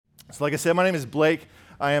So like I said, my name is Blake.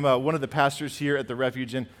 I am one of the pastors here at the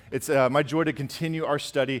Refuge, and it's my joy to continue our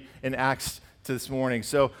study in Acts to this morning.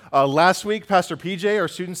 So last week, Pastor PJ, our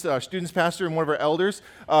students pastor and one of our elders,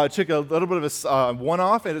 took a little bit of a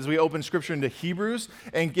one-off as we opened Scripture into Hebrews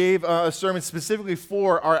and gave a sermon specifically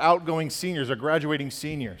for our outgoing seniors, our graduating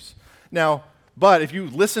seniors. Now, but if you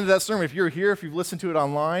listen to that sermon, if you're here, if you've listened to it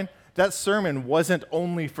online, that sermon wasn't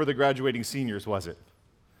only for the graduating seniors, was it?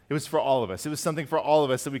 It was for all of us. It was something for all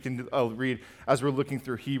of us that we can read as we're looking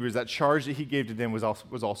through Hebrews. That charge that he gave to them was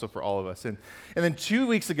also for all of us. And then 2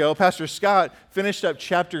 weeks ago, Pastor Scott finished up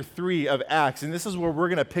chapter 3 of Acts, and this is where we're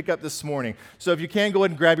going to pick up this morning. So if you can, go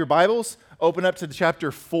ahead and grab your Bibles, open up to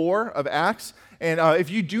chapter 4 of Acts. And if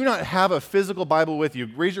you do not have a physical Bible with you,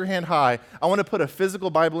 raise your hand high. I want to put a physical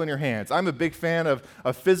Bible in your hands. I'm a big fan of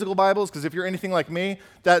physical Bibles because if you're anything like me,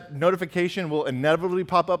 that notification will inevitably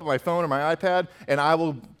pop up on my phone or my iPad, and I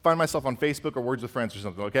will find myself on Facebook or Words with Friends or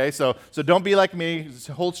something, okay? So don't be like me. Just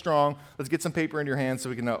hold strong. Let's get some paper in your hands so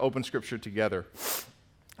we can open Scripture together.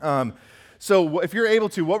 So if you're able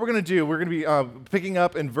to, what we're going to do, we're going to be picking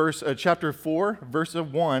up in chapter 4, verse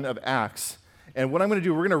 1 of Acts. And what I'm going to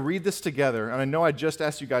do, we're going to read this together. And I know I just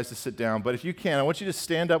asked you guys to sit down, but if you can, I want you to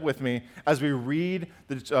stand up with me as we read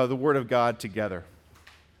the Word of God together.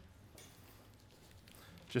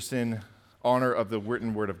 Just in honor of the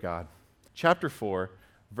written Word of God. Chapter 4,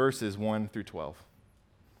 verses 1 through 12.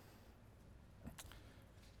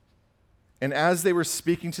 And as they were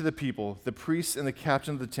speaking to the people, the priests and the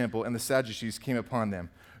captain of the temple and the Sadducees came upon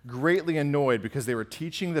them, greatly annoyed because they were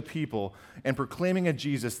teaching the people and proclaiming of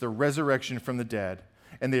Jesus the resurrection from the dead.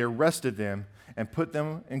 And they arrested them and put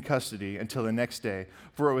them in custody until the next day,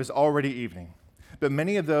 for it was already evening. But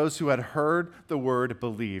many of those who had heard the word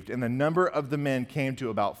believed, and the number of the men came to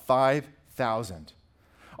about 5,000.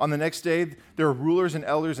 On the next day, there were rulers and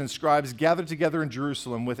elders and scribes gathered together in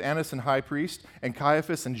Jerusalem with Annas and high priest, and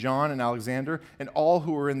Caiaphas and John and Alexander, and all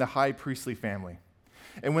who were in the high priestly family.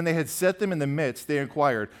 And when they had set them in the midst, they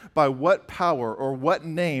inquired, "By what power or what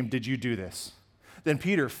name did you do this?" Then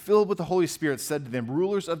Peter, filled with the Holy Spirit, said to them,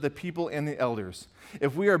 "Rulers of the people and the elders,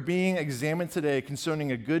 if we are being examined today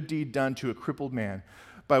concerning a good deed done to a crippled man,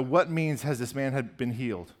 by what means has this man been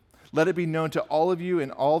healed? Let it be known to all of you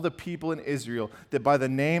and all the people in Israel that by the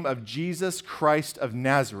name of Jesus Christ of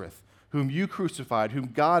Nazareth, whom you crucified,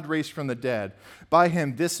 whom God raised from the dead, by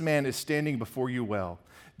him this man is standing before you well.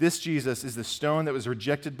 This Jesus is the stone that was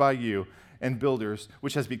rejected by you and builders,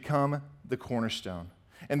 which has become the cornerstone.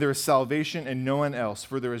 And there is salvation in no one else,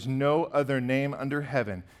 for there is no other name under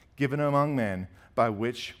heaven given among men by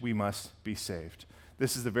which we must be saved."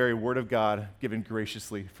 This is the very word of God given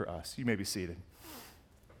graciously for us. You may be seated.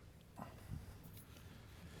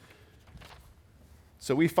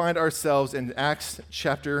 So we find ourselves in Acts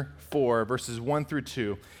chapter 4, verses 1 through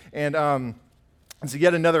 2. And it's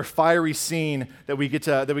yet another fiery scene that we get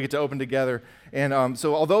to open together. And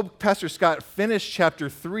so although Pastor Scott finished chapter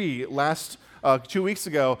 3 last 2 weeks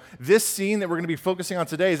ago, this scene that we're going to be focusing on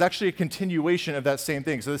today is actually a continuation of that same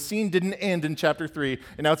thing. So the scene didn't end in chapter 3,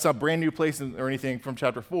 and now it's not a brand new place or anything from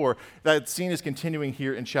chapter 4. That scene is continuing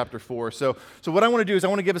here in chapter 4. So what I want to do is I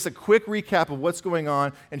want to give us a quick recap of what's going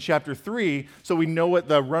on in chapter 3 so we know what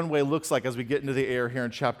the runway looks like as we get into the air here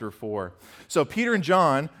in chapter 4. So Peter and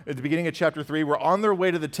John, at the beginning of chapter 3, were on their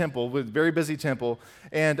way to the temple, with a very busy temple,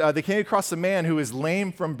 and they came across a man who is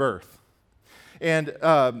lame from birth. And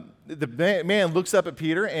the man looks up at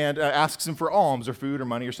Peter and asks him for alms or food or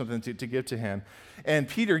money or something to give to him. And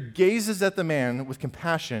Peter gazes at the man with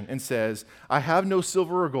compassion and says, "I have no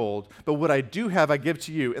silver or gold, but what I do have I give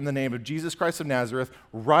to you. In the name of Jesus Christ of Nazareth,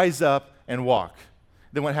 rise up and walk."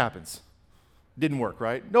 Then what happens? Didn't work,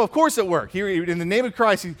 right? No, of course it worked. In the name of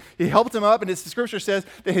Christ, he helped him up, and the scripture says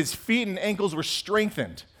that his feet and ankles were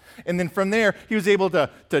strengthened. And then from there, he was able to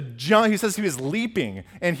jump. He says he was leaping,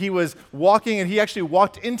 and he was walking, and he actually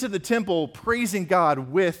walked into the temple praising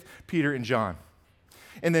God with Peter and John.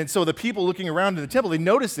 And then so the people looking around in the temple, they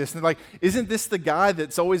notice this, and they're like, "Isn't this the guy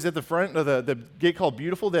that's always at the front of the gate called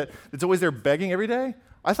Beautiful that's always there begging every day?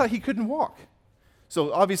 I thought he couldn't walk."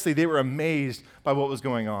 So obviously they were amazed by what was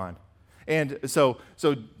going on. And so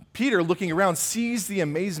Peter, looking around, sees the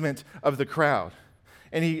amazement of the crowd.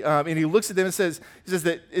 And he looks at them and says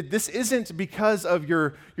that this isn't because of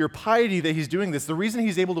your piety that he's doing this. The reason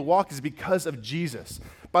he's able to walk is because of Jesus.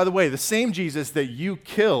 By the way, the same Jesus that you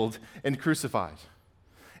killed and crucified.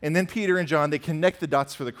 And then Peter and John, they connect the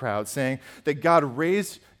dots for the crowd, saying that God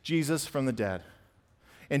raised Jesus from the dead.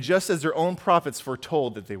 And just as their own prophets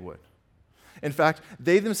foretold that they would. In fact,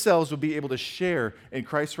 they themselves will be able to share in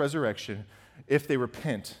Christ's resurrection if they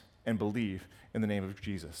repent and believe in the name of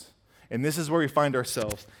Jesus. And this is where we find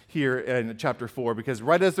ourselves here in chapter 4, because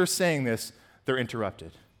right as they're saying this, they're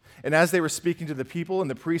interrupted. And as they were speaking to the people,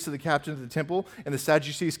 and the priests of the captain of the temple and the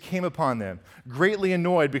Sadducees came upon them, greatly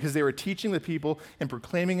annoyed because they were teaching the people and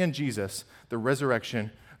proclaiming in Jesus the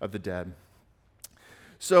resurrection of the dead.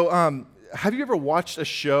 So have you ever watched a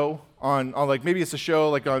show on like, maybe it's a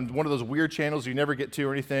show like on one of those weird channels you never get to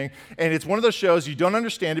or anything, and it's one of those shows you don't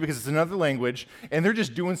understand it because it's another language, and they're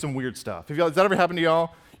just doing some weird stuff. Has that ever happened to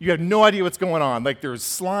y'all? You have no idea what's going on. Like there's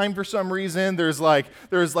slime for some reason. There's like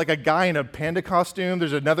a guy in a panda costume.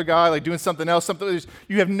 There's another guy like doing something else.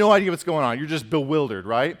 You have no idea what's going on. You're just bewildered,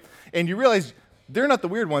 right? And you realize they're not the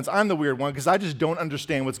weird ones. I'm the weird one because I just don't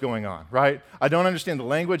understand what's going on, right? I don't understand the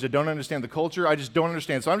language. I don't understand the culture. I just don't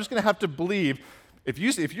understand. So I'm just going to have to believe if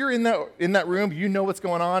you're in that room, you know what's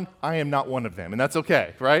going on. I am not one of them, and that's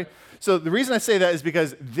okay, right? So the reason I say that is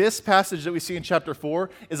because this passage that we see in chapter 4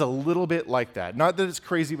 is a little bit like that. Not that it's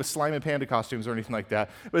crazy with slime and panda costumes or anything like that,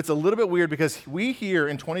 but it's a little bit weird because we here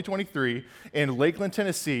in 2023 in Lakeland,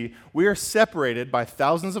 Tennessee, we are separated by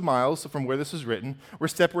thousands of miles from where this was written. We're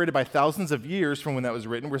separated by thousands of years from when that was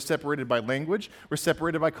written. We're separated by language. We're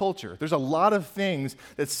separated by culture. There's a lot of things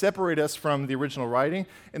that separate us from the original writing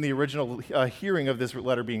and the original hearing of this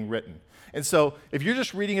letter being written. And so if you're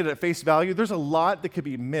just reading it at face value, there's a lot that could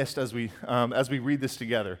be missed as we read this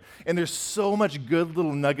together. And there's so much good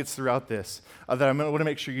little nuggets throughout this that I want to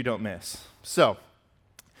make sure you don't miss. So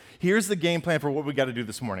here's the game plan for what we got to do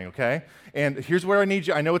this morning, okay? And here's where I need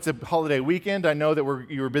you. I know it's a holiday weekend. I know that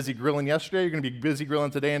you were busy grilling yesterday. You're going to be busy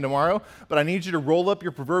grilling today and tomorrow. But I need you to roll up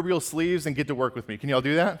your proverbial sleeves and get to work with me. Can y'all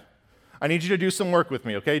do that? I need you to do some work with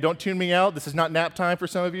me, okay? Don't tune me out. This is not nap time for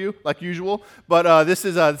some of you, like usual. But this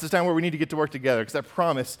is time where we need to get to work together because I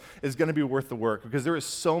promise is going to be worth the work because there is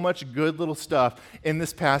so much good little stuff in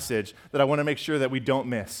this passage that I want to make sure that we don't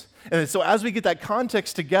miss. And so as we get that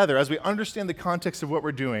context together, as we understand the context of what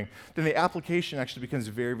we're doing, then the application actually becomes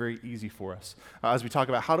very, very easy for us. As we talk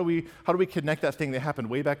about how do we connect that thing that happened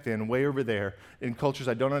way back then, way over there, in cultures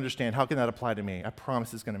I don't understand, how can that apply to me? I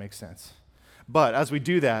promise it's going to make sense. But as we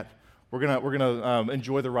do that, we're gonna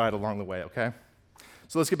enjoy the ride along the way, okay?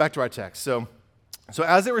 So let's get back to our text. So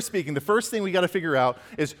as they were speaking, the first thing we got to figure out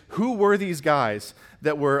is who were these guys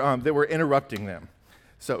that were interrupting them.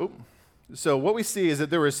 So what we see is that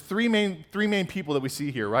there was three main people that we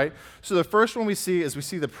see here, right? So the first one we see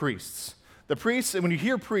the priests. The priests, and when you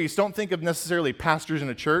hear priests, don't think of necessarily pastors in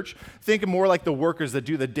a church. Think of more like the workers that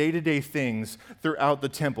do the day-to-day things throughout the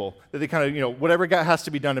temple, that they kind of, whatever has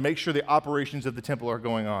to be done to make sure the operations of the temple are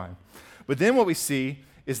going on. But then what we see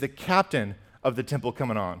is the captain of the temple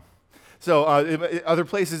coming on. So other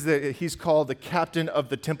places that he's called the captain of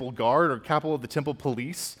the temple guard or captain of the temple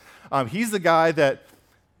police. He's the guy that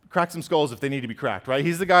cracks some skulls if they need to be cracked, right?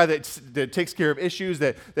 He's the guy that takes care of issues,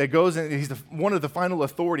 that goes and he's one of the final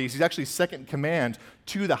authorities. He's actually second in command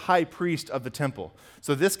to the high priest of the temple.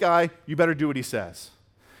 So this guy, you better do what he says.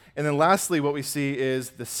 And then lastly, what we see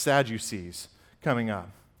is the Sadducees coming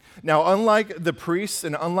up. Now, unlike the priests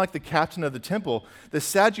and unlike the captain of the temple, the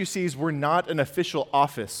Sadducees were not an official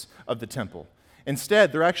office of the temple.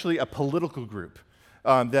 Instead, they're actually a political group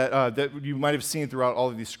that you might have seen throughout all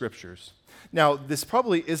of these scriptures. Now, this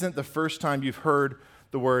probably isn't the first time you've heard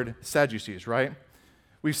the word Sadducees, right?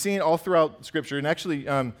 We've seen all throughout Scripture, and actually,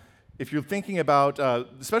 if you're thinking about,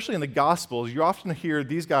 especially in the Gospels, you often hear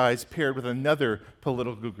these guys paired with another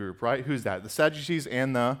political group, right? Who's that? The Sadducees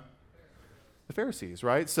and the Pharisees,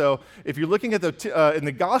 right? So if you're looking at in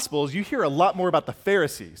the Gospels, you hear a lot more about the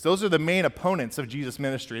Pharisees. Those are the main opponents of Jesus'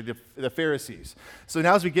 ministry, the Pharisees. So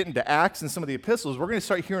now as we get into Acts and some of the epistles, we're going to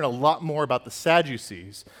start hearing a lot more about the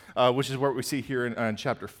Sadducees, which is what we see here in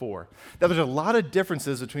chapter 4. Now there's a lot of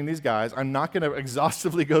differences between these guys. I'm not going to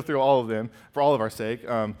exhaustively go through all of them for all of our sake,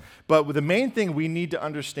 but the main thing we need to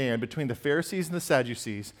understand between the Pharisees and the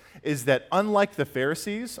Sadducees is that unlike the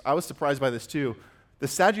Pharisees, I was surprised by this too, the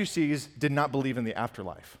Sadducees did not believe in the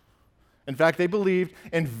afterlife. In fact, they believed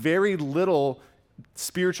in very little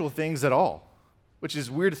spiritual things at all, which is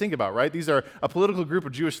weird to think about, right? These are a political group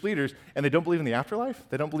of Jewish leaders, and they don't believe in the afterlife?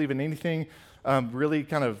 They don't believe in anything really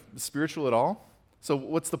kind of spiritual at all? So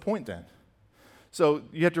what's the point then? So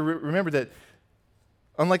you have to remember that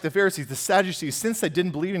unlike the Pharisees, the Sadducees, since they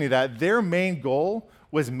didn't believe any of that, their main goal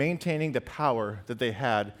was maintaining the power that they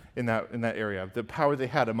had in that area, the power they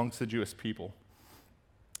had amongst the Jewish people.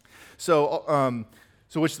 So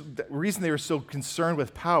the reason they were so concerned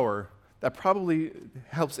with power, that probably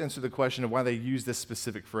helps answer the question of why they use this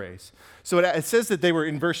specific phrase. So it says that they were,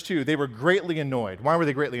 in verse 2, they were greatly annoyed. Why were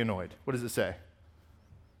they greatly annoyed? What does it say?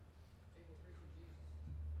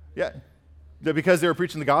 Yeah. Because they were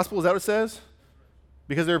preaching the gospel, is that what it says?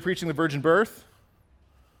 Because they were preaching the virgin birth?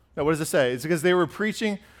 No, what does it say? It's because they were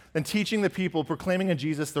preaching and teaching the people, proclaiming in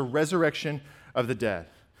Jesus the resurrection of the dead.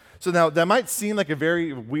 So now, that might seem like a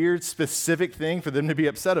very weird, specific thing for them to be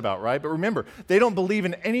upset about, right? But remember, they don't believe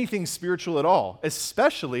in anything spiritual at all,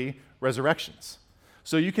 especially resurrections.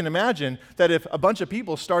 So you can imagine that if a bunch of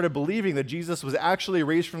people started believing that Jesus was actually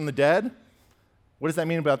raised from the dead, what does that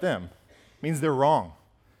mean about them? It means they're wrong,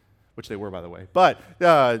 which they were, by the way. But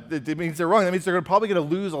it means they're wrong. That means they're probably going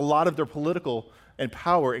to lose a lot of their political and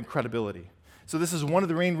power and credibility. So this is one of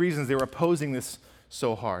the main reasons they were opposing this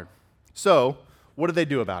so hard. So what did they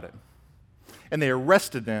do about it? And they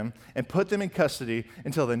arrested them and put them in custody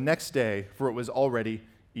until the next day, for it was already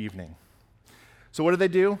evening. So what did they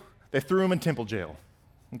do? They threw him in temple jail.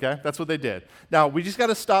 Okay? That's what they did. Now, we just got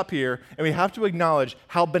to stop here, and we have to acknowledge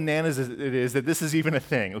how bananas it is that this is even a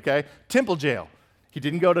thing, okay? Temple jail. He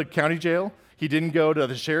didn't go to county jail. He didn't go to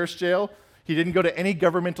the sheriff's jail. He didn't go to any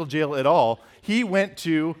governmental jail at all. He went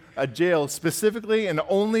to a jail specifically and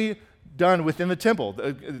only done within the temple.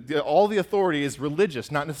 All the authority is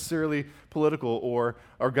religious, not necessarily political or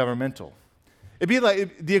governmental. It'd be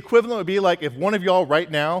like, the equivalent would be like if one of y'all right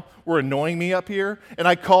now were annoying me up here, and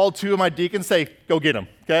I called two of my deacons, say, go get them,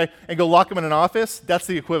 okay? And go lock them in an office. That's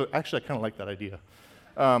the equivalent. Actually, I kind of like that idea.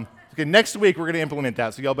 Okay, next week we're going to implement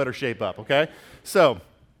that, so y'all better shape up, okay? So,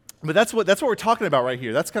 but that's what we're talking about right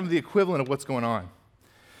here. That's kind of the equivalent of what's going on.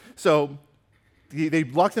 So they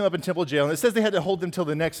locked them up in temple jail, and it says they had to hold them till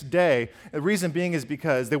the next day. The reason being is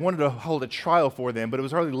because they wanted to hold a trial for them, but it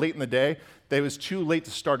was already late in the day. It was too late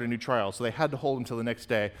to start a new trial, so they had to hold them till the next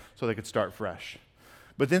day so they could start fresh.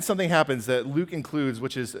 But then something happens that Luke includes,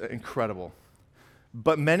 which is incredible.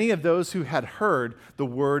 But many of those who had heard the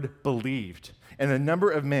word believed, and the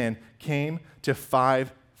number of men came to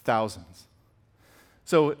 5,000.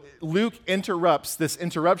 So Luke interrupts this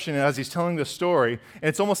interruption as he's telling the story, and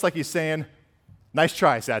it's almost like he's saying, nice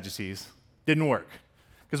try, Sadducees. Didn't work.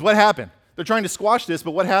 Because what happened? They're trying to squash this,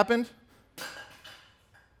 but what happened?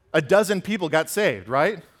 A dozen people got saved,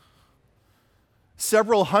 right?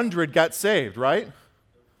 Several hundred got saved, right?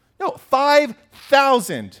 No,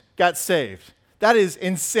 5,000 got saved. That is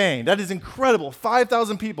insane. That is incredible.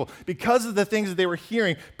 5,000 people, because of the things that they were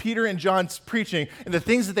hearing Peter and John preaching and the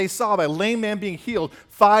things that they saw by a lame man being healed,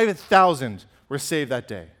 5,000 were saved that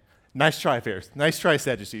day. Nice try, Pharisees. Nice try,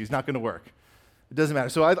 Sadducees. Not going to work. It doesn't matter.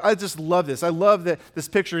 So I just love this. I love this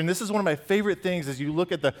picture, and this is one of my favorite things as you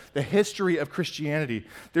look at the history of Christianity.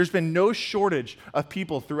 There's been no shortage of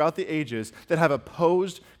people throughout the ages that have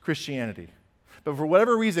opposed Christianity. But for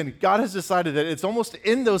whatever reason, God has decided that it's almost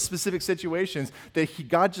in those specific situations that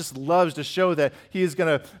God just loves to show that he is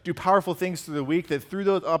going to do powerful things through the week, that through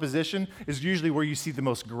those opposition is usually where you see the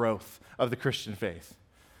most growth of the Christian faith.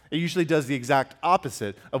 It usually does the exact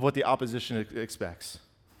opposite of what the opposition expects.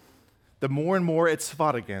 The more and more it's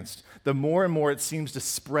fought against, the more and more it seems to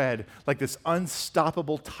spread like this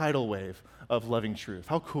unstoppable tidal wave of loving truth.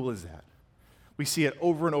 How cool is that? We see it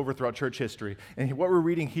over and over throughout church history. And what we're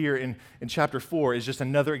reading here in chapter 4 is just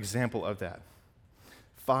another example of that.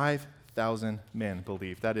 5,000 men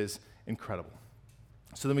believed. That is incredible.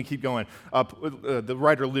 So then we keep going. The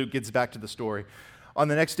writer Luke gets back to the story. On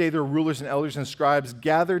the next day, there were rulers and elders and scribes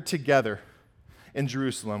gathered together in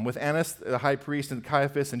Jerusalem with Annas, the high priest, and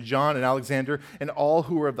Caiaphas, and John, and Alexander, and all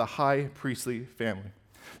who were of the high priestly family.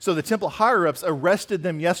 So the temple higher-ups arrested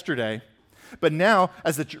them yesterday, but now,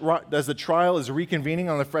 as the trial is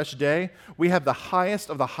reconvening on a fresh day, we have the highest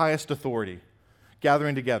of the highest authority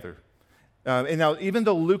gathering together. And now, even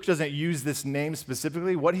though Luke doesn't use this name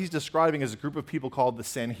specifically, what he's describing is a group of people called the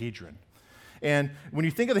Sanhedrin. And when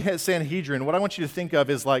you think of the Sanhedrin, what I want you to think of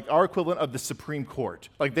is like our equivalent of the Supreme Court.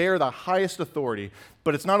 Like they are the highest authority,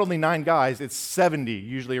 but it's not only 9 guys, it's 70,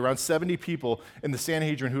 usually around 70 people in the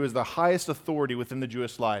Sanhedrin who is the highest authority within the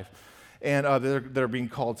Jewish life, and that are being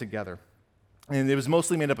called together. And it was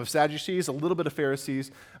mostly made up of Sadducees, a little bit of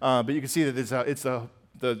Pharisees, but you can see that it's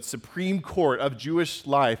the Supreme Court of Jewish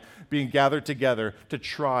life being gathered together to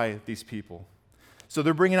try these people. So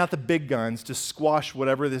they're bringing out the big guns to squash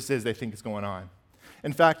whatever this is they think is going on.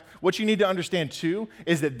 In fact, what you need to understand too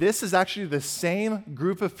is that this is actually the same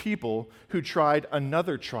group of people who tried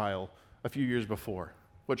another trial a few years before.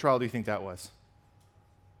 What trial do you think that was?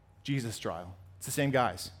 Jesus' trial. It's the same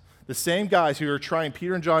guys. The same guys who are trying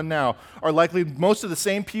Peter and John now are likely most of the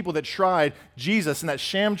same people that tried Jesus in that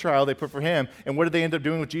sham trial they put for him. And what did they end up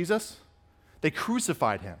doing with Jesus? They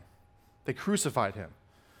crucified him. They crucified him.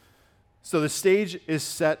 So the stage is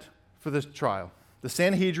set for this trial. The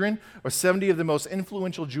Sanhedrin, or 70 of the most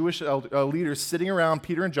influential Jewish leaders sitting around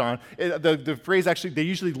Peter and John. The phrase actually, they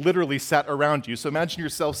usually literally sat around you. So imagine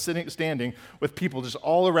yourself standing with people just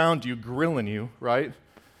all around you, grilling you, right?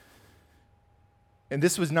 And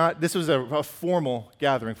this was a formal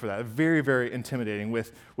gathering for that, very, very intimidating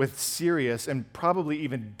with serious and probably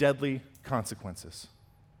even deadly consequences.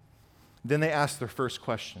 Then they asked their first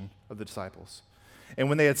question of the disciples. And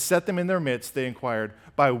when they had set them in their midst, they inquired,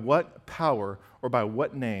 by what power or by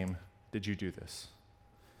what name did you do this?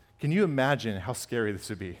 Can you imagine how scary this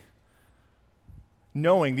would be?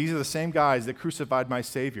 Knowing these are the same guys that crucified my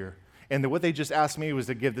Savior, and that what they just asked me was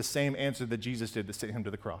to give the same answer that Jesus did to send him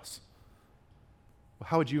to the cross. Well,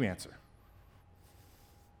 how would you answer?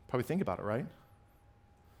 Probably think about it, right?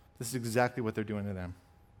 This is exactly what they're doing to them.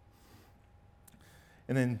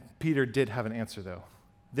 And then Peter did have an answer, though.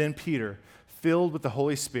 Then Peter, filled with the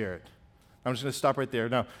Holy Spirit. I'm just going to stop right there.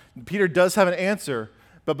 Now, Peter does have an answer,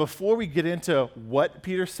 but before we get into what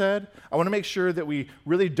Peter said, I want to make sure that we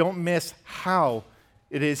really don't miss how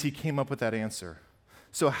it is he came up with that answer.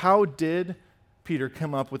 So how did Peter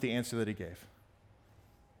come up with the answer that he gave?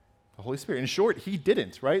 The Holy Spirit. In short, he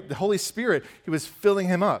didn't, right? The Holy Spirit, he was filling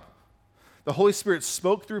him up. The Holy Spirit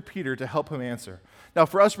spoke through Peter to help him answer. Now,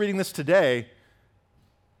 for us reading this today,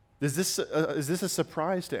 is this a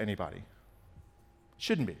surprise to anybody?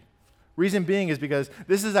 Shouldn't be. Reason being is because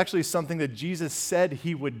this is actually something that Jesus said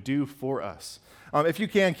he would do for us. If you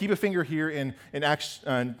can, keep a finger here in Acts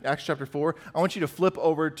chapter 4. I want you to flip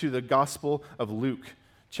over to the Gospel of Luke,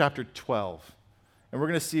 chapter 12. And we're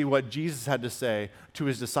going to see what Jesus had to say to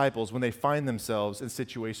his disciples when they find themselves in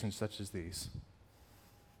situations such as these.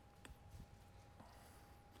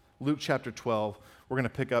 Luke chapter 12, we're going to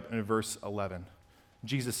pick up in verse 11.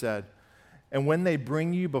 Jesus said, "And when they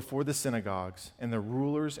bring you before the synagogues and the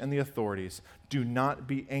rulers and the authorities, do not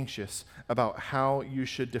be anxious about how you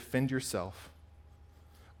should defend yourself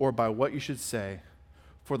or by what you should say,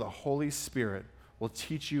 for the Holy Spirit will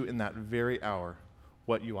teach you in that very hour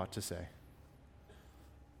what you ought to say."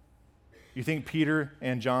 You think Peter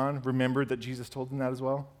and John remembered that Jesus told them that as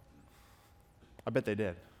well? I bet they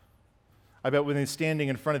did. I bet when they're standing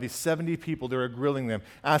in front of these 70 people, they were grilling them,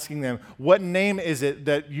 asking them, what name is it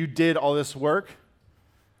that you did all this work?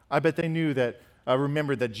 I bet they knew that,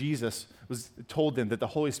 remembered that Jesus told them that the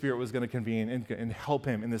Holy Spirit was going to convene and help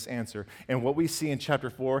him in this answer. And what we see in chapter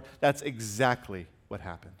 4, that's exactly what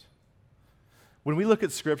happened. When we look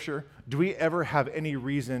at Scripture, do we ever have any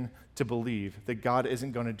reason to believe that God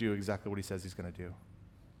isn't going to do exactly what he says he's going to do?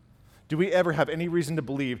 Do we ever have any reason to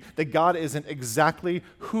believe that God isn't exactly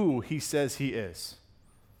who he says he is?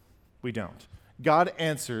 We don't. God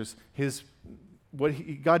answers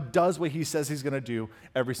God does what he says he's going to do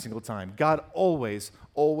every single time. God always,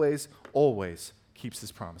 always, always keeps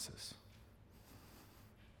his promises.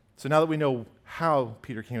 So now that we know how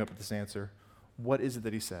Peter came up with this answer, what is it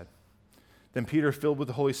that he said? Then Peter, filled with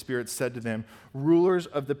the Holy Spirit, said to them, "Rulers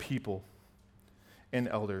of the people and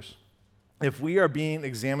elders, if we are being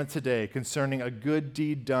examined today concerning a good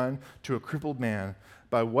deed done to a crippled man,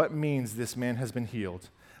 by what means this man has been healed,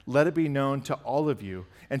 let it be known to all of you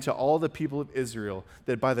and to all the people of Israel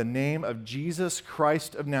that by the name of Jesus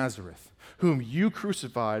Christ of Nazareth, whom you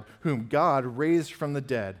crucified, whom God raised from the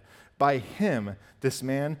dead, by him this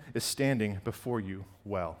man is standing before you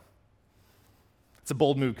well." It's a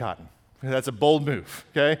bold move, Cotton. That's a bold move,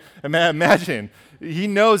 okay? Imagine, he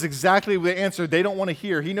knows exactly the answer they don't want to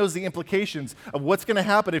hear. He knows the implications of what's going to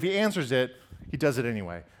happen if he answers it. He does it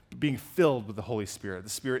anyway, being filled with the Holy Spirit, the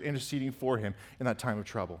Spirit interceding for him in that time of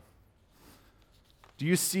trouble. Do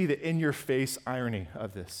you see the in-your-face irony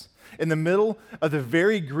of this? In the middle of the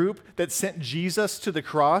very group that sent Jesus to the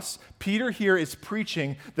cross, Peter here is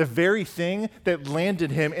preaching the very thing that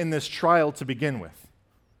landed him in this trial to begin with,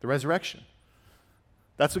 the resurrection.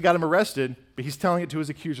 That's what got him arrested, but he's telling it to his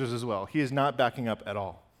accusers as well. He is not backing up at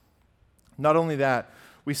all. Not only that,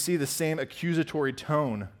 we see the same accusatory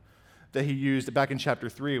tone that he used back in chapter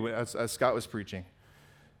 3 as Scott was preaching.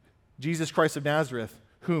 Jesus Christ of Nazareth,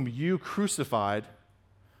 whom you crucified,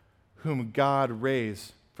 whom God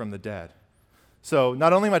raised from the dead. So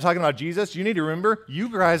not only am I talking about Jesus, you need to remember, you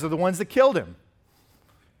guys are the ones that killed him.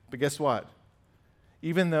 But guess what?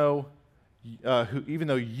 Even though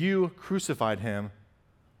you crucified him,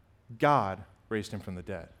 God raised him from the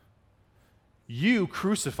dead. You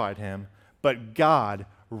crucified him, but God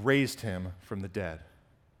raised him from the dead.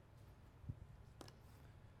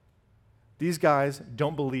 These guys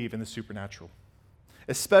don't believe in the supernatural,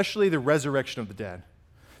 especially the resurrection of the dead.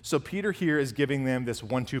 So Peter here is giving them this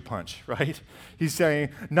 1-2 punch, right? He's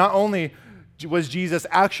saying, not only was Jesus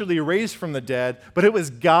actually raised from the dead, but it was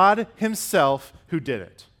God himself who did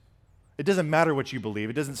it. It doesn't matter what you believe.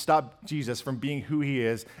 It doesn't stop Jesus from being who he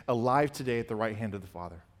is, alive today at the right hand of the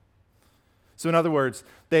Father. So in other words,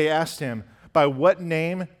 they asked him, by what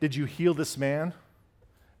name did you heal this man?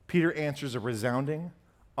 Peter answers a resounding,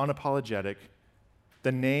 unapologetic,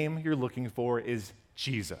 the name you're looking for is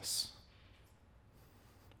Jesus.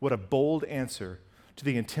 What a bold answer to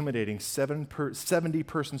the intimidating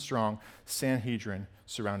 70-person strong Sanhedrin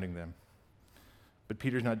surrounding them. But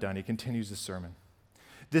Peter's not done. He continues the sermon.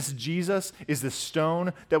 This Jesus is the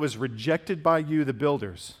stone that was rejected by you, the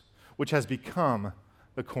builders, which has become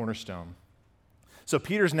the cornerstone. So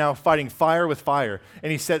Peter's now fighting fire with fire,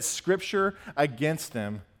 and he sets Scripture against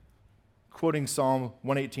them, quoting Psalm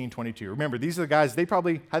 118:22. Remember, these are the guys, they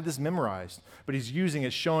probably had this memorized, but he's using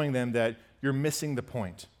it, showing them that you're missing the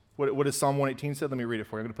point. What does Psalm 118 say? Let me read it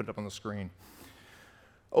for you. I'm going to put it up on the screen.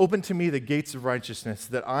 Open to me the gates of righteousness,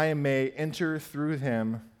 that I may enter through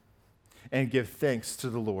him and give thanks to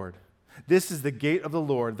the Lord. This is the gate of the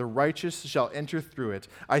Lord. The righteous shall enter through it.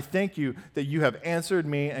 I thank you that you have answered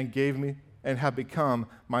me and gave me and have become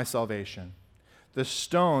my salvation. The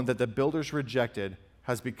stone that the builders rejected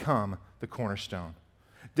has become the cornerstone.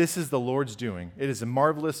 This is the Lord's doing. It is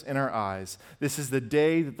marvelous in our eyes. This is the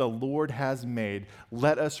day that the Lord has made.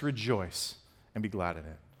 Let us rejoice and be glad in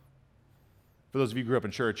it. For those of you who grew up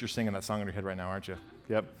in church, you're singing that song in your head right now, aren't you?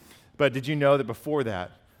 Yep. But did you know that before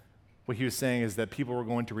that, what he was saying is that people were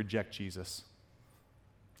going to reject Jesus?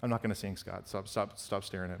 I'm not going to sing, Scott. Stop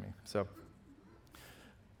staring at me.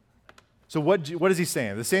 So what is he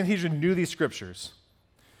saying? The Sanhedrin knew these scriptures.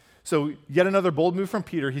 So yet another bold move from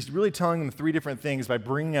Peter. He's really telling them three different things by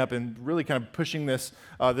bringing up and really kind of pushing this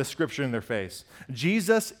scripture in their face.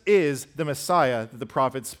 Jesus is the Messiah that the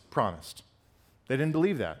prophets promised. They didn't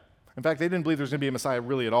believe that. In fact, they didn't believe there was going to be a Messiah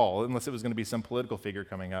really at all, unless it was going to be some political figure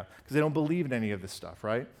coming up, because they don't believe in any of this stuff,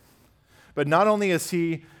 right? But not only is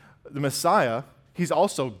he the Messiah, he's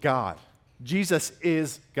also God. Jesus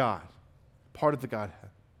is God, part of the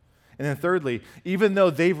Godhead. And then thirdly, even though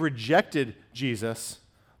they've rejected Jesus,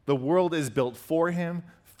 the world is built for him,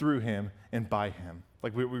 through him, and by him,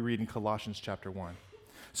 like we read in Colossians chapter 1.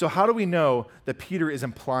 So how do we know that Peter is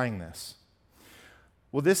implying this?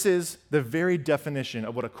 Well, this is the very definition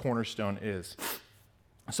of what a cornerstone is.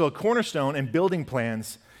 So a cornerstone in building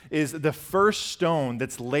plans is the first stone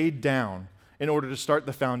that's laid down in order to start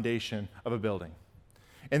the foundation of a building.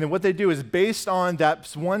 And then what they do is, based on that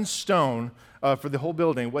one stone for the whole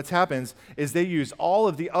building, what happens is they use all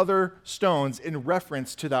of the other stones in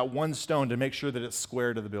reference to that one stone to make sure that it's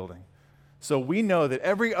square to the building. So we know that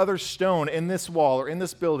every other stone in this wall or in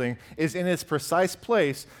this building is in its precise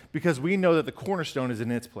place because we know that the cornerstone is in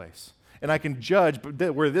its place. And I can judge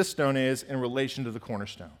where this stone is in relation to the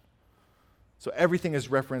cornerstone. So everything is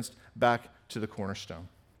referenced back to the cornerstone.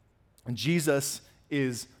 And Jesus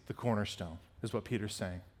is the cornerstone, is what Peter's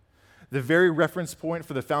saying. The very reference point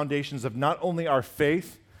for the foundations of not only our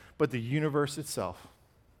faith, but the universe itself.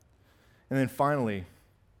 And then finally,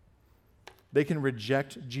 they can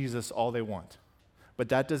reject Jesus all they want, but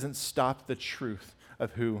that doesn't stop the truth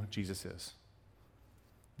of who Jesus is.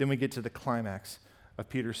 Then we get to the climax of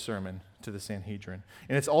Peter's sermon to the Sanhedrin.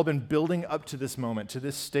 And it's all been building up to this moment, to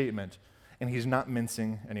this statement, and he's not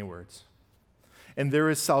mincing any words. And there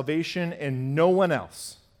is salvation in no one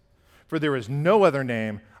else, for there is no other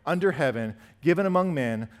name under heaven given among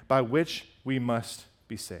men by which we must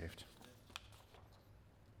be saved.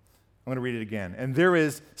 I'm going to read it again. And there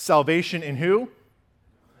is salvation in who?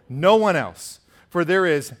 No one else. For there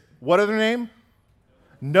is what other name?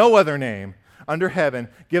 No other name under heaven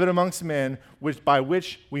given amongst men by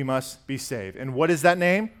which we must be saved. And what is that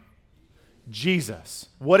name? Jesus.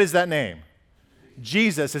 What is that name?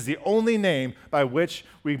 Jesus is the only name by which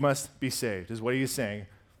we must be saved, is what he is saying.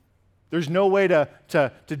 There's no way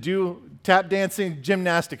to do tap dancing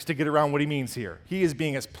gymnastics to get around what he means here. He is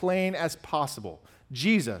being as plain as possible.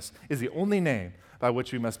 Jesus is the only name by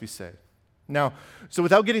which we must be saved. Now, so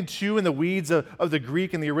without getting too in the weeds of the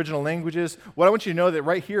Greek and the original languages, what I want you to know that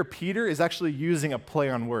right here, Peter is actually using a play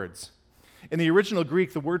on words. In the original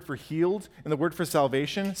Greek, the word for healed and the word for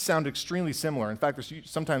salvation sound extremely similar. In fact,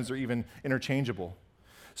 sometimes they're even interchangeable.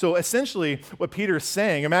 So essentially, what Peter is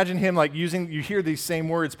saying, imagine him like you hear these same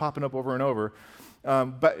words popping up over and over,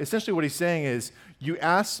 but essentially what he's saying is, you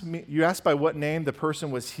asked by what name the person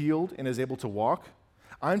was healed and is able to walk.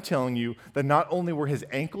 I'm telling you that not only were his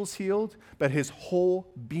ankles healed, but his whole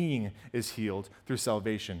being is healed through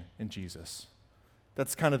salvation in Jesus.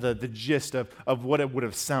 That's kind of the gist of what it would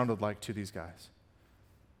have sounded like to these guys.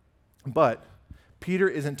 But Peter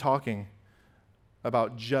isn't talking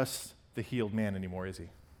about just the healed man anymore, is he?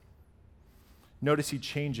 Notice he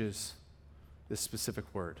changes this specific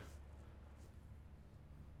word.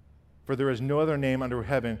 For there is no other name under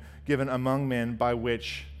heaven given among men by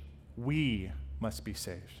which we must be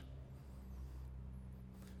saved.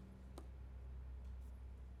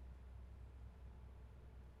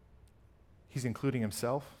 He's including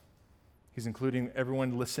himself. He's including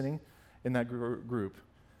everyone listening in that group,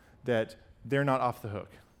 that they're not off the hook.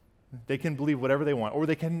 They can believe whatever they want, or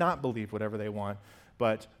they cannot believe whatever they want,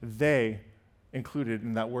 but they included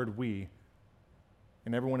in that word we,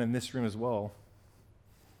 and everyone in this room as well,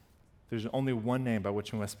 there's only one name by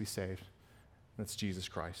which we must be saved, and that's Jesus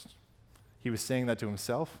Christ. He was saying that to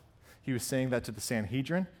himself. He was saying that to the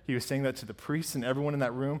Sanhedrin. He was saying that to the priests and everyone in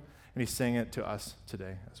that room, and he's saying it to us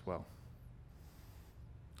today as well.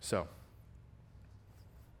 So,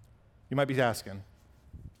 you might be asking,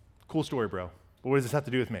 cool story, bro, but what does this have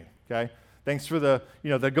to do with me, okay? Thanks for the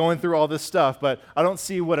going through all this stuff, but I don't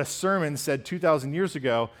see what a sermon said 2,000 years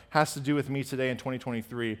ago has to do with me today in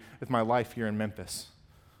 2023 with my life here in Memphis.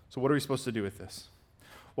 So what are we supposed to do with this?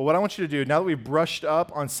 Well, what I want you to do, now that we've brushed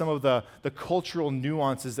up on some of the cultural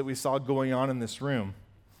nuances that we saw going on in this room,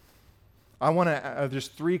 there's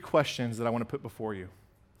 3 questions that I want to put before you.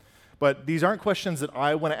 But these aren't questions that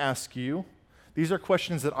I want to ask you. These are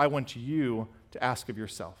questions that I want you to ask of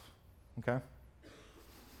yourself, okay?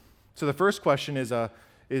 So the first question is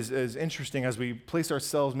interesting as we place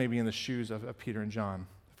ourselves maybe in the shoes of Peter and John.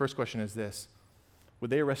 The first question is this: would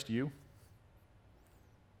they arrest you?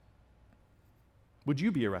 Would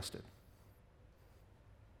you be arrested?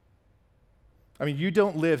 I mean, you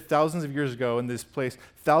don't live thousands of years ago in this place,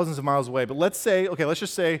 thousands of miles away, but let's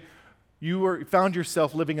just say you found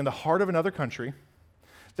yourself living in the heart of another country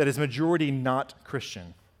that is majority not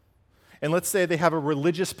Christian. And let's say they have a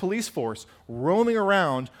religious police force roaming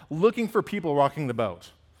around looking for people rocking the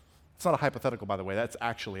boat. It's not a hypothetical, by the way. That's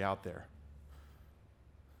actually out there.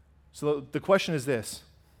 So the question is this: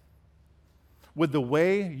 would the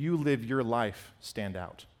way you live your life stand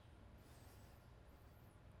out?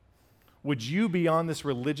 Would you be on this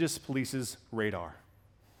religious police's radar?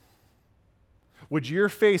 Would your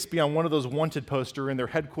face be on one of those wanted posters in their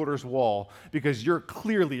headquarters wall because you're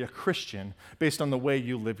clearly a Christian based on the way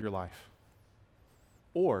you live your life?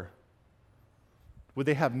 Or would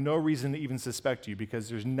they have no reason to even suspect you because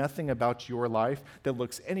there's nothing about your life that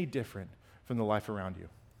looks any different from the life around you?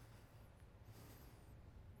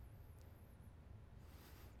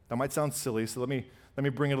 That might sound silly, so let me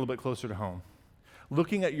bring it a little bit closer to home.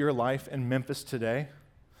 Looking at your life in Memphis today,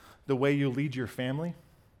 the way you lead your family,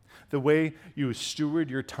 the way you steward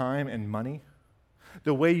your time and money,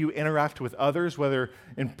 the way you interact with others, whether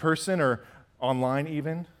in person or online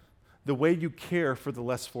even, the way you care for the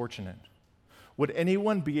less fortunate. Would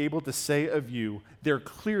anyone be able to say of you, they're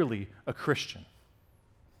clearly a Christian?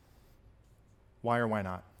 Why or why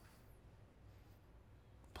not?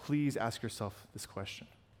 Please ask yourself this question.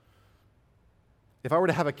 If I were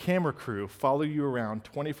to have a camera crew follow you around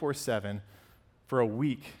 24/7 for a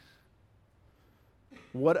week,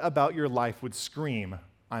 what about your life would scream,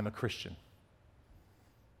 I'm a Christian?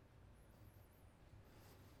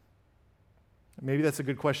 Maybe that's a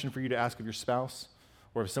good question for you to ask of your spouse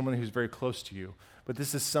or of someone who's very close to you, but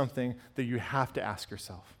this is something that you have to ask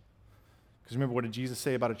yourself. Because remember, what did Jesus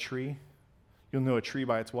say about a tree? You'll know a tree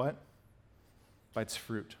by its what? By its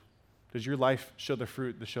fruit. Does your life show the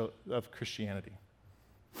fruit of Christianity?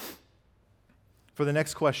 For the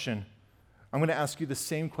next question, I'm going to ask you the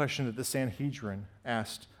same question that the Sanhedrin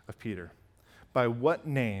asked of Peter. By what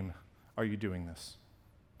name are you doing this?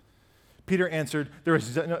 Peter answered, there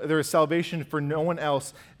is salvation for no one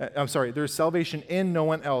else. There is salvation in no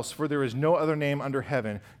one else, for there is no other name under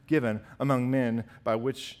heaven given among men by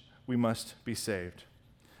which we must be saved.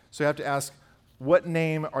 So you have to ask, what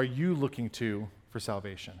name are you looking to for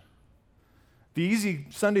salvation? The easy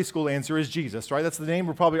Sunday school answer is Jesus, right? That's the name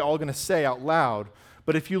we're probably all going to say out loud.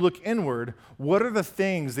 But if you look inward, what are the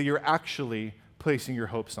things that you're actually placing your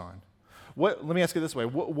hopes on? Let me ask it this way.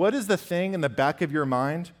 What is the thing in the back of your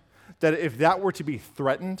mind that if that were to be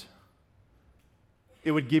threatened,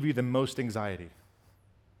 it would give you the most anxiety?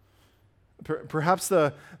 Perhaps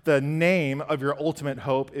the name of your ultimate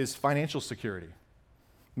hope is financial security,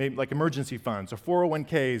 maybe like emergency funds or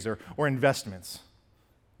 401ks or investments.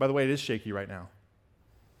 By the way, it is shaky right now.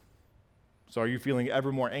 So are you feeling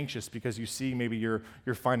ever more anxious because you see maybe your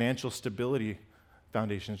financial stability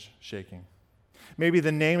foundations shaking? Maybe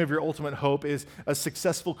the name of your ultimate hope is a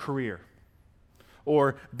successful career,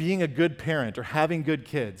 or being a good parent, or having good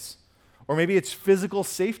kids. Or maybe it's physical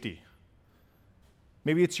safety.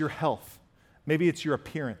 Maybe it's your health. Maybe it's your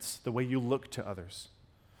appearance, the way you look to others.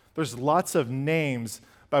 There's lots of names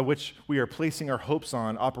by which we are placing our hopes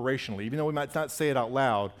on operationally, even though we might not say it out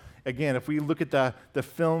loud. Again, if we look at the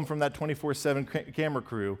film from that 24/7 camera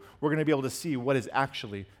crew, we're going to be able to see what is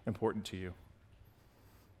actually important to you.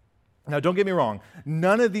 Now, don't get me wrong.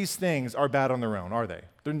 None of these things are bad on their own, are they?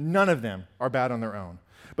 None of them are bad on their own.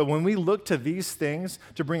 But when we look to these things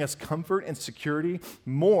to bring us comfort and security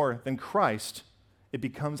more than Christ, it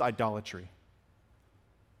becomes idolatry.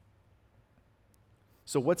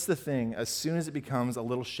 So what's the thing, as soon as it becomes a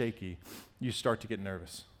little shaky, you start to get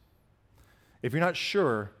nervous? If you're not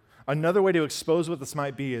sure, another way to expose what this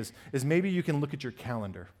might be is maybe you can look at your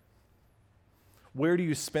calendar. Where do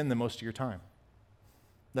you spend the most of your time?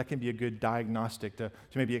 That can be a good diagnostic to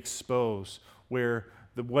maybe expose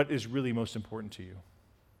what is really most important to you.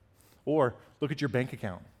 Or look at your bank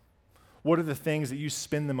account. What are the things that you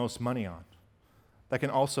spend the most money on? That can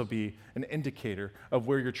also be an indicator of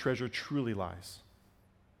where your treasure truly lies.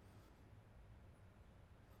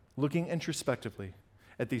 Looking introspectively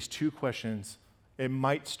at these two questions, it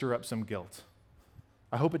might stir up some guilt.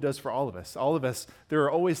 I hope it does for all of us. All of us, there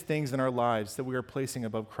are always things in our lives that we are placing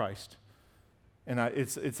above Christ. And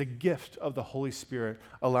it's a gift of the Holy Spirit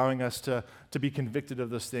allowing us to be convicted of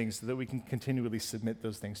those things so that we can continually submit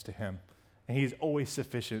those things to Him. And He's always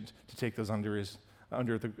sufficient to take those under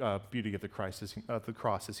the beauty of the cross,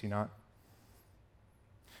 is He not?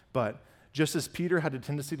 But just as Peter had a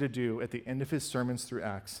tendency to do at the end of his sermons through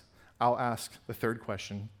Acts, I'll ask the third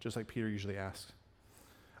question, just like Peter usually asks.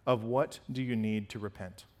 Of what do you need to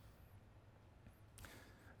repent?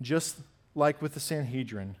 Just like with the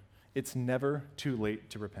Sanhedrin, it's never too late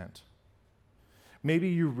to repent. Maybe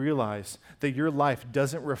you realize that your life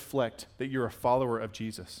doesn't reflect that you're a follower of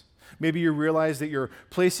Jesus. Maybe you realize that you're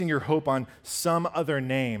placing your hope on some other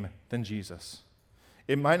name than Jesus.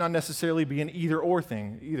 It might not necessarily be an either-or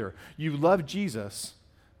thing either. You love Jesus,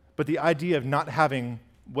 but the idea of not having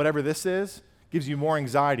whatever this is gives you more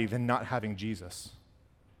anxiety than not having Jesus.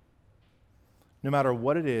 No matter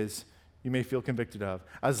what it is you may feel convicted of,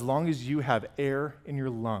 as long as you have air in your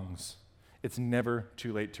lungs, it's never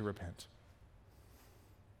too late to repent.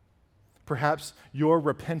 Perhaps your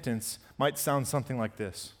repentance might sound something like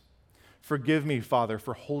this. Forgive me, Father,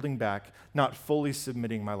 for holding back, not fully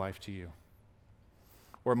submitting my life to you.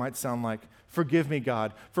 Or it might sound like, forgive me,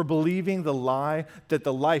 God, for believing the lie that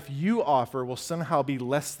the life you offer will somehow be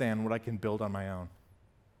less than what I can build on my own.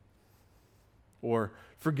 Or,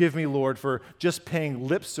 forgive me, Lord, for just paying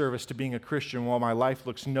lip service to being a Christian while my life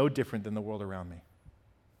looks no different than the world around me.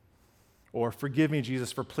 Or, forgive me,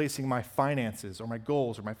 Jesus, for placing my finances or my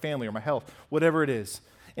goals or my family or my health, whatever it is,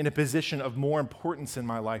 in a position of more importance in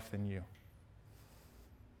my life than you.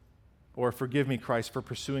 Or, forgive me, Christ, for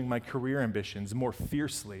pursuing my career ambitions more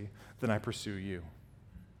fiercely than I pursue you.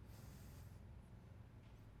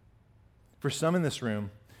 For some in this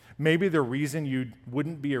room, maybe the reason you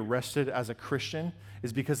wouldn't be arrested as a Christian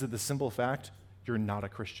is because of the simple fact you're not a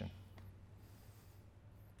Christian.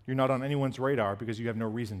 You're not on anyone's radar because you have no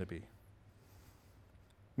reason to be.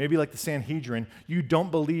 Maybe like the Sanhedrin, you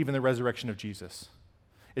don't believe in the resurrection of Jesus.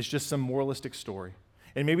 It's just some moralistic story.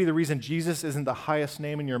 And maybe the reason Jesus isn't the highest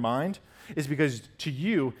name in your mind is because to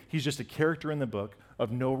you, he's just a character in the book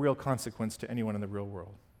of no real consequence to anyone in the real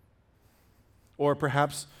world. Or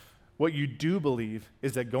perhaps what you do believe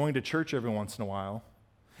is that going to church every once in a while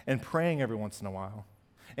and praying every once in a while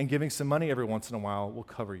and giving some money every once in a while will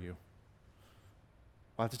cover you.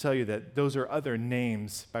 I'll have to tell you that those are other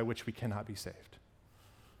names by which we cannot be saved.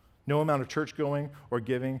 No amount of church going or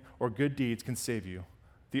giving or good deeds can save you.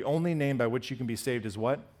 The only name by which you can be saved is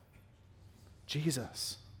what?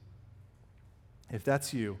 Jesus. If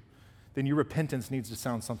that's you, then your repentance needs to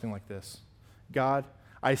sound something like this. God,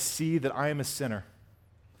 I see that I am a sinner,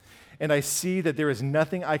 and I see that there is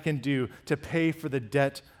nothing I can do to pay for the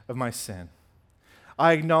debt of my sin.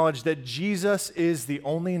 I acknowledge that Jesus is the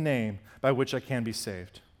only name by which I can be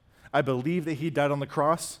saved. I believe that he died on the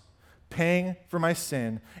cross, paying for my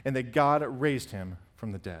sin, and that God raised him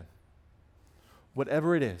from the dead.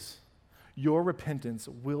 Whatever it is, your repentance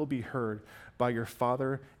will be heard by your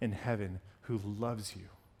Father in heaven who loves you.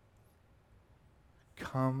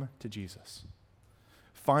 Come to Jesus.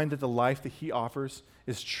 Find that the life that he offers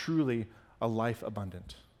is truly a life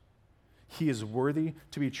abundant. He is worthy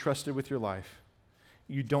to be trusted with your life.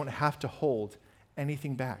 You don't have to hold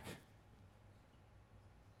anything back.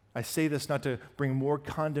 I say this not to bring more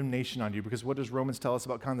condemnation on you, because what does Romans tell us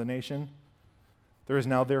about condemnation? There is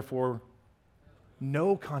now, therefore,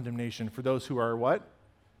 no condemnation for those who are what?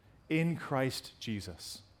 In Christ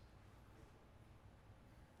Jesus.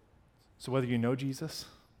 So whether you know Jesus,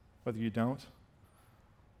 whether you don't,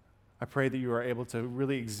 I pray that you are able to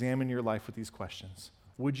really examine your life with these questions.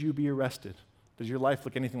 Would you be arrested? Does your life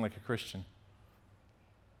look anything like a Christian?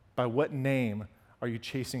 By what name are you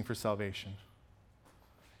chasing for salvation?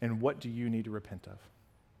 And what do you need to repent of?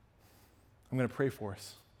 I'm going to pray for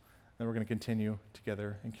us. Then we're going to continue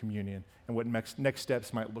together in communion and what next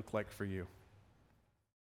steps might look like for you.